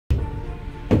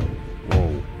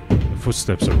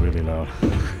Footsteps are really loud.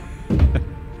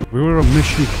 We were on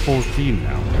mission 14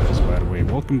 now, guys, by the way.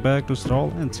 Welcome back to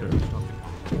Starlancer.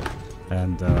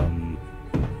 And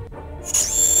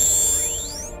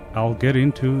I'll get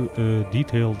into a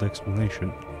detailed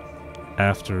explanation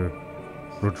after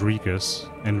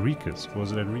Enriquez,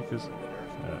 was it Enriquez?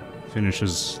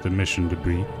 Finishes the mission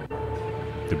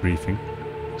debriefing.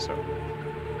 So.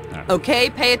 Okay,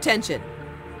 pay attention.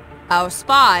 Our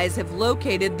spies have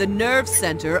located the nerve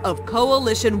center of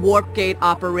Coalition Warp Gate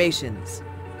operations.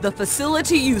 The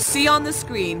facility you see on the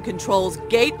screen controls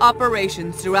gate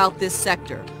operations throughout this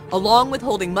sector, along with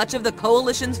holding much of the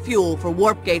Coalition's fuel for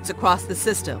warp gates across the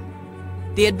system.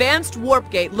 The advanced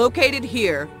warp gate located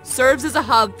here serves as a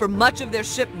hub for much of their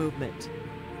ship movement.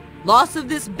 Loss of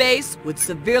this base would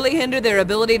severely hinder their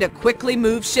ability to quickly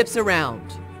move ships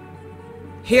around.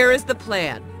 Here is the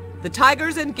plan. The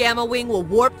Tigers and Gamma Wing will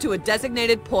warp to a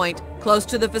designated point close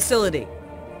to the facility.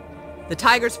 The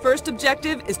Tigers' first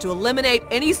objective is to eliminate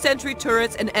any sentry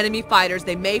turrets and enemy fighters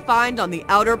they may find on the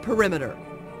outer perimeter.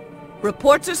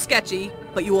 Reports are sketchy,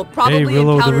 but you will probably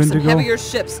encounter some heavier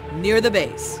ships near the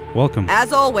base. Welcome.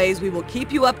 As always, we will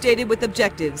keep you updated with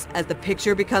objectives as the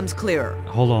picture becomes clearer.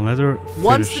 Hold on, let her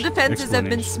Once the defenses have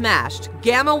been smashed,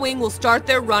 Gamma Wing will start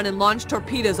their run and launch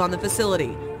torpedoes on the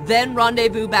facility, then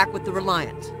rendezvous back with the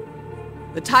Reliant.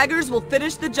 The Tigers will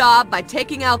finish the job by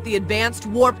taking out the advanced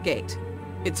warp gate.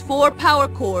 Its 4 power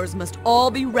cores must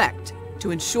all be wrecked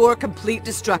to ensure complete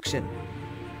destruction.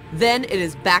 Then it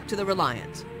is back to the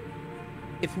Reliant.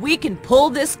 If we can pull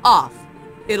this off,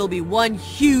 it'll be one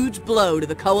huge blow to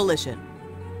the Coalition.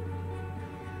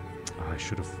 I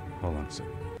should have... Hold on a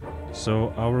second.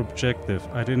 So our objective,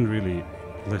 I didn't really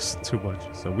list too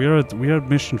much. So we are at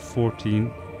mission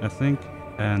 14, I think.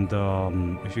 And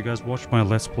if you guys watch my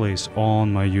Let's Plays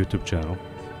on my YouTube channel,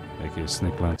 aka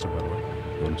Starlancer, by the way,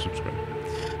 if you want to subscribe.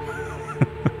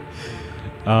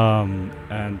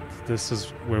 And this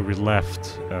is where we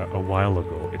left a while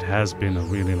ago. It has been a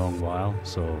really long while.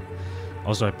 So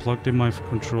also I plugged in my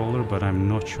controller, but I'm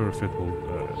not sure if it will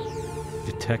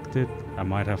detect it. I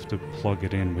might have to plug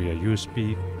it in via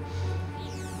USB.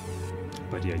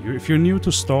 But yeah, if you're new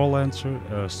to Starlancer,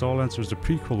 Starlancer is the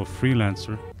prequel of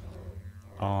Freelancer.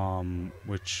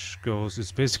 Which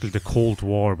it's basically the Cold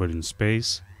War but in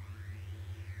space,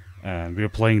 and we're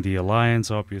playing the Alliance,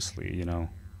 obviously, you know,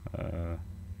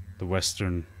 the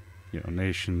Western,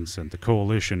 nations, and the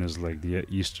Coalition is like the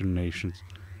Eastern nations.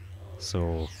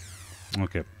 So,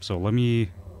 okay, so let me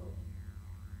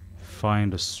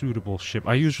find a suitable ship.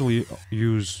 I usually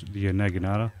use the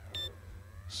Naginata,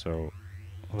 so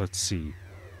let's see.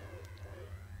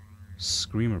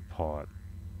 Screamer pod.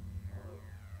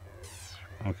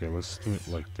 Okay, let's do it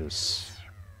like this.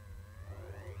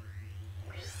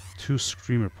 2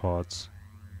 screamer pods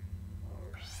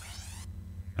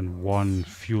and 1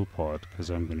 fuel pod,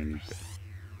 because I'm gonna need that.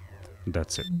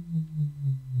 That's it.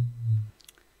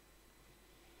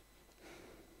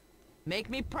 Make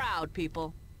me proud,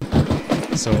 people.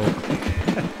 So,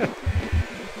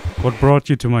 what brought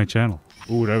you to my channel?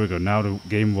 Ooh, there we go. Now the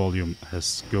game volume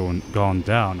has gone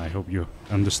down. I hope you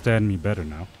understand me better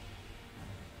now.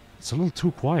 It's a little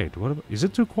too quiet. What about, is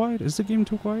it too quiet? Is the game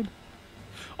too quiet?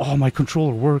 Oh, my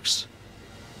controller works.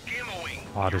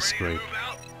 Oh, this is great.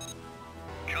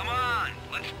 Come on,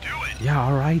 let's do it. Yeah,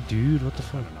 alright, dude. What the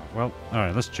fuck? Well,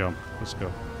 alright, let's jump. Let's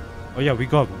go. Oh yeah, we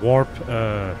got warp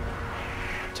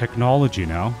technology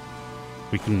now.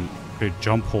 We can create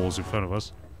jump holes in front of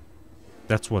us.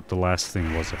 That's what the last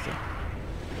thing was, I think.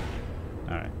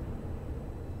 Alright.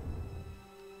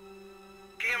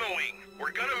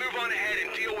 We're gonna move on ahead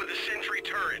and deal with the sentry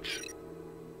turrets.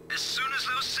 As soon as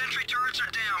those sentry turrets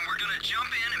are down, we're gonna jump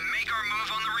in and make our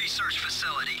move on the research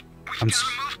facility. We've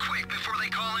gotta move quick before they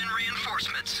call in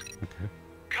reinforcements. Okay.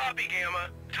 Copy,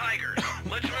 Gamma. Tigers,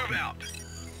 let's move out.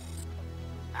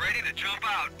 Ready to jump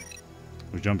out.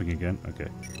 We're jumping again? Okay.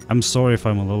 I'm sorry if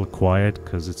I'm a little quiet,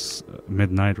 because it's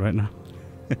midnight right now.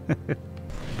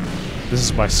 This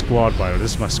is my squad, by the way.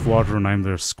 This is my squadron. I'm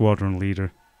their squadron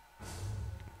leader.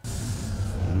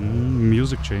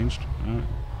 Music changed. 45th,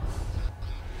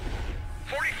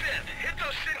 hit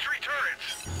those sentry turrets.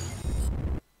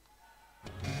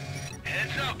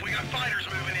 Heads up, we got fighters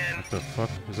moving in. What the fuck?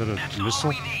 Is that a That's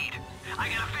missile? all we need. I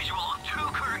got a visual on 2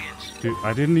 Kurgans. Dude,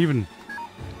 I didn't even...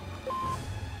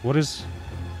 What is...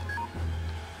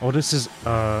 Oh, this is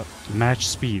match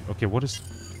speed. Okay, what is...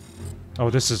 Oh,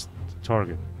 this is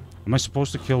target. Am I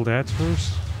supposed to kill that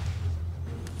first?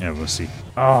 Yeah, we'll see.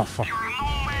 Oh, fuck.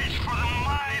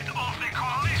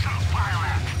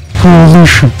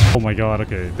 Coalition. Oh my god,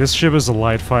 okay. This ship is a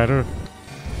light fighter.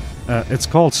 It's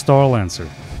called Starlancer.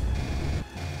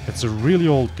 It's a really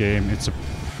old game. It's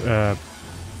a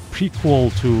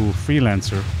prequel to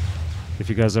Freelancer, if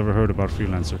you guys ever heard about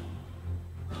Freelancer.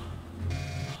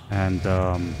 And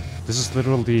this is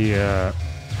literally the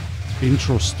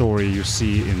intro story you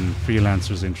see in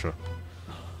Freelancer's intro.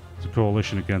 The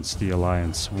coalition against the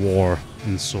Alliance, war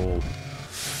in Seoul.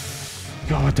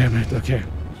 God damn it, okay.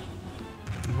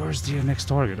 Where's the next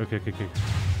target? Okay.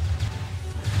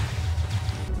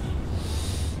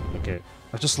 Okay,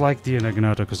 I just like the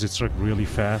Naginata because it's like really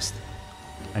fast.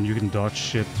 And you can dodge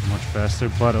shit much faster,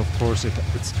 but of course its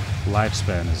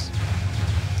lifespan is...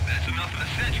 That's enough of the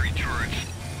sentry turrets.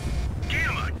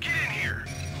 Gamma, get in here.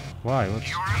 Why? What's...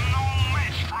 You're no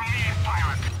match for me,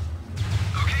 pilot.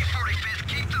 Okay, 45th,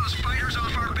 keep those fighters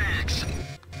off our backs.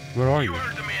 Where are You you?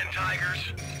 heard the man,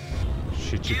 Tigers.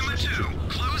 Shit. Gamma 2,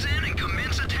 close in and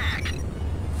commence attack.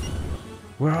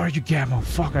 Where are you, Gamma?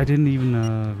 Fuck, I didn't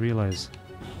even realize.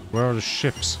 Where are the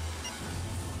ships?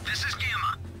 This is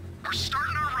Gamma. We're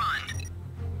starting our run.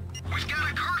 We've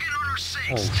got a Kurgan on our 6.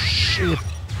 Oh shit.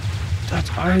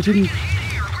 I didn't...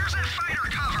 Here, where's that fighter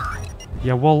cover?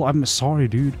 Yeah, well, I'm sorry,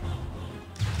 dude.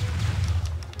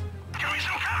 Give me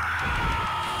some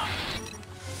cover.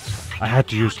 I had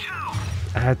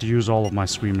to use all of my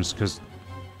screamers because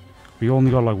we only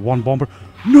got like one bomber.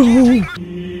 No!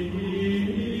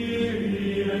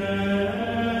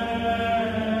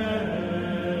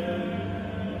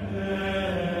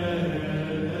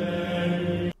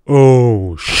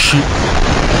 Oh shit.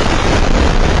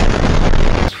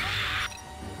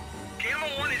 Gamma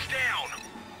 1 is down.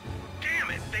 Damn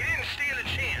it, they didn't stand a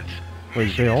chance. Wait,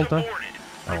 Mission they all is died? aborted.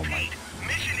 Oh my... Repeat,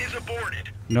 mission is aborted.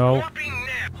 No. Warping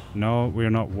now. No, we're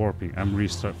not warping. I'm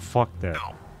restart. Fuck that.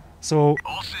 No. So,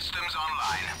 All systems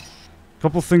online.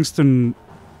 couple things to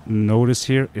notice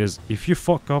here is if you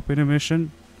fuck up in a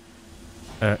mission,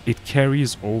 it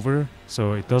carries over,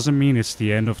 so it doesn't mean it's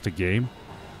the end of the game.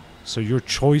 So your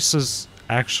choices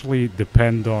actually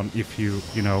depend on if you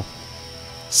know,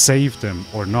 save them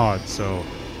or not. So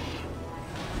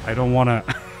I don't wanna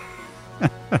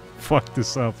fuck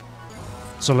this up.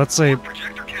 So let's say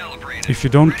Projector calibrated. if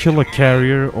you don't kill a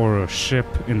carrier or a ship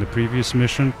in the previous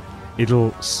mission,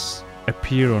 it'll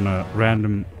appear on a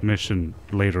random mission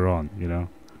later on, you know?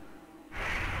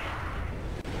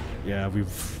 Yeah, we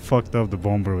fucked up the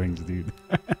bomber wings, dude.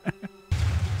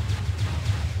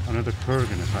 Another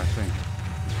Kurgan, if I think.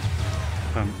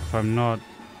 If I'm not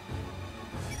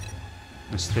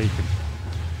mistaken.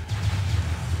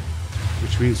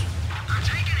 Which means... I'm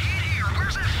taking heat here.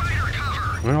 Where's that fighter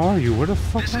cover? Where are you? Where the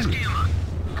fuck This are is you? Gamma.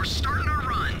 We're starting our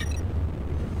run.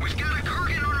 We've got a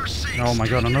Kurgan on our 6. Oh my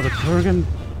god, Take it another out. Kurgan?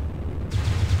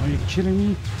 Are you kidding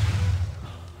me?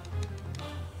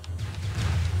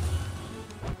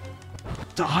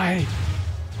 Die!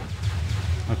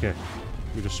 Okay,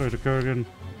 we destroyed the Kurgan.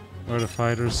 Where are the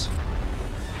fighters?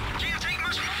 Can't take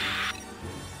much.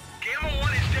 Gamma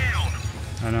 1 is down.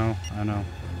 I know.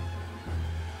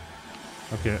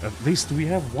 Okay, at least we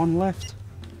have one left.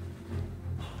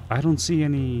 I don't see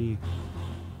any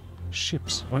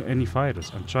ships or any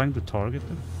fighters. I'm trying to target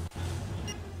them.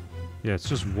 Yeah, it's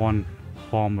just one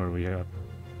bomber we have.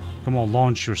 Come on,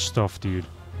 launch your stuff, dude.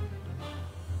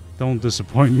 Don't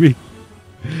disappoint me.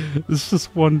 It's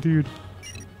just one dude.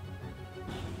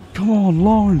 Come on,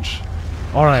 launch!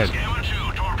 Alright. Gamma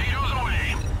 2, torpedoes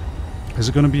away. Is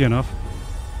it gonna be enough?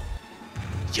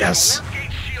 Yes! Warp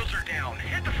gate shields are down.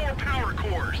 Hit the 4 power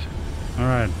cores.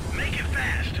 Alright. Make it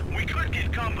fast. We could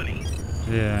get company.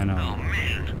 Yeah, I Oh know.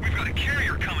 man, we've got a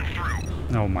carrier coming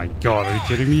through. Oh my god, are you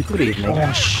kidding me? Make the Oh, power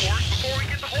cores before we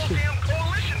get the whole damn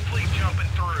coalition fleet jumping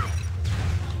through.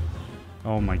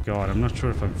 Oh my god, I'm not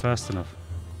sure if I'm fast enough.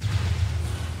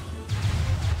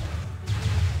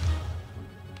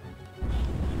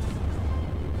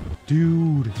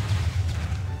 Dude.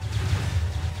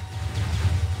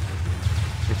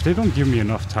 If they don't give me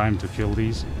enough time to kill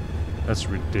these, that's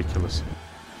ridiculous.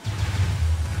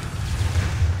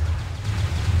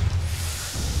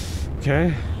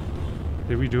 Okay.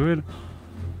 Did we do it?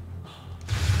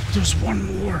 There's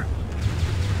one more.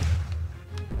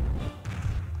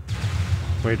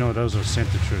 Wait, no, those are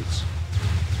centrifuges.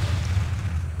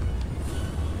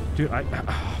 Dude,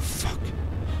 oh, fuck.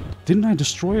 Didn't I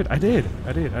destroy it? I did.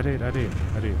 I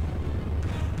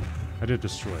did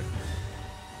destroy it.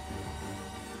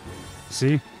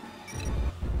 See?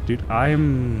 Dude,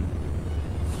 I'm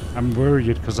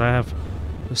worried because I have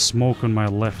smoke on my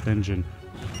left engine.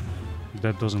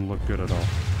 That doesn't look good at all.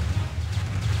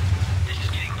 This is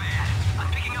getting bad.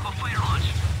 I'm picking up a fighter launch.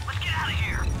 Let's get out of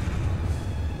here.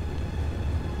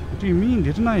 What do you mean?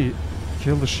 Didn't I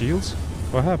kill the shields?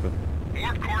 What happened?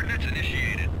 Warp coordinates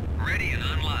initiated. Ready and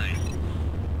online.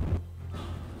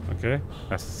 Okay,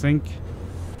 I think...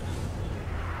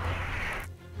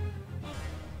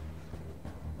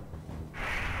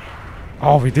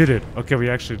 Oh, we did it! Okay, we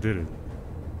actually did it.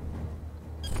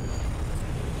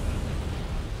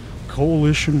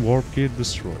 Coalition warp gate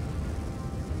destroyed.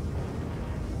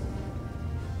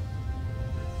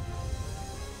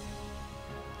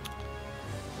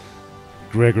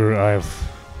 Gregor,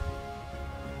 I've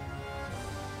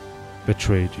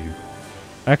betrayed you.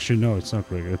 Actually, no, it's not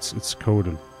Gregor. It's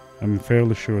Coden. I'm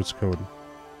fairly sure it's Coden.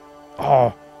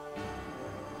 Oh!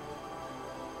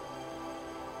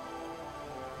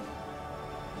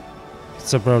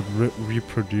 It's about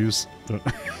reproduce the...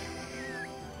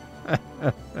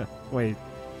 Wait.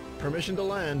 Permission to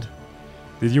land.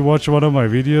 Did you watch one of my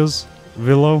videos,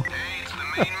 Willow? Hey, it's the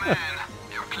main man.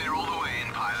 You're clear all the way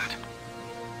in, pilot.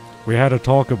 We had a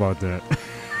talk about that.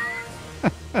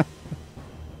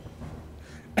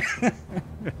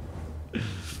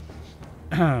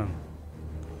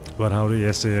 But how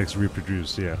the SAX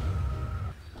reproduce, yeah.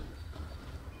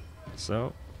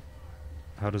 So,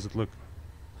 how does it look?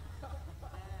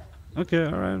 Okay,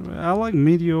 alright. I like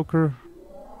mediocre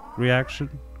reaction,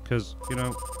 because, you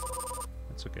know,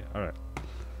 it's okay. Alright.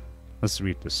 Let's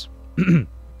read this.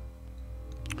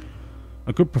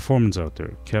 A good performance out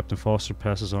there. Captain Foster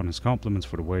passes on his compliments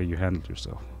for the way you handled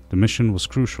yourself. The mission was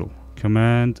crucial.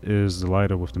 Command is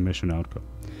delighted with the mission outcome.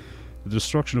 The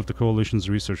destruction of the Coalition's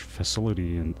research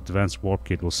facility and advanced warp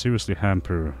gate will seriously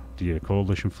hamper the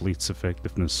Coalition fleet's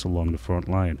effectiveness along the front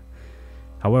line.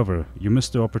 However, you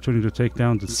missed the opportunity to take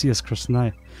down the CS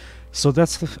Krasnaya. So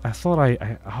that's the... I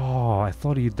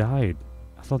thought he died.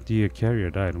 I thought the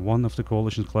carrier died. One of the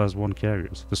Coalition's Class 1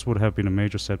 carriers. This would have been a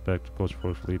major setback to Coast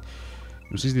 4 fleet.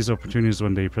 You seize these opportunities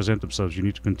when they present themselves. You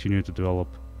need to continue to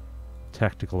develop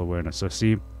tactical awareness. So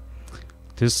see,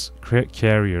 this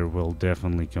carrier will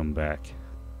definitely come back.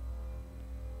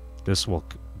 This will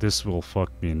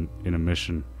fuck me in a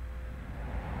mission.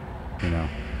 You know.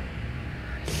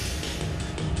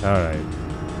 Alright.